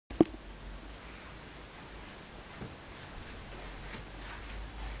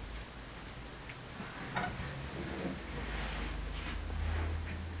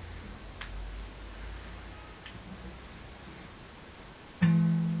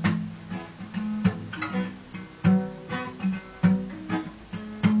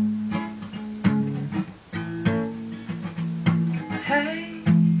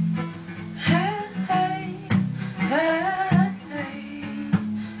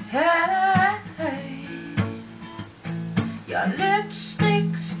Your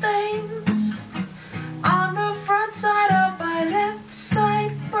lipstick stains on the front side of my left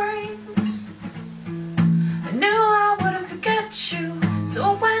side brains. I knew I wouldn't forget you, so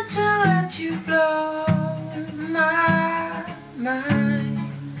I went to let you blow my mind.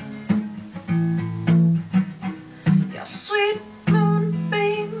 Your sweet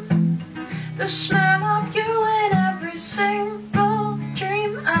moonbeam, the smell of you in every single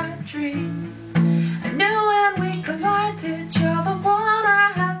dream I dream. I knew when we collided, you're the one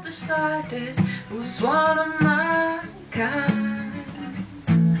I have decided who's one of my kind.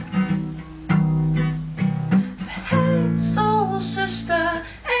 So hey soul sister,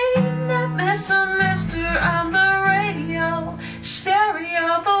 ain't that Mr. on the radio,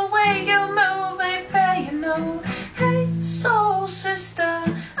 stereo, the way you move ain't paying no. Hey soul sister,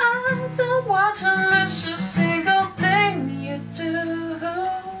 I don't want to miss a single thing you do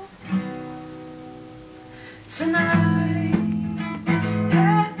tonight.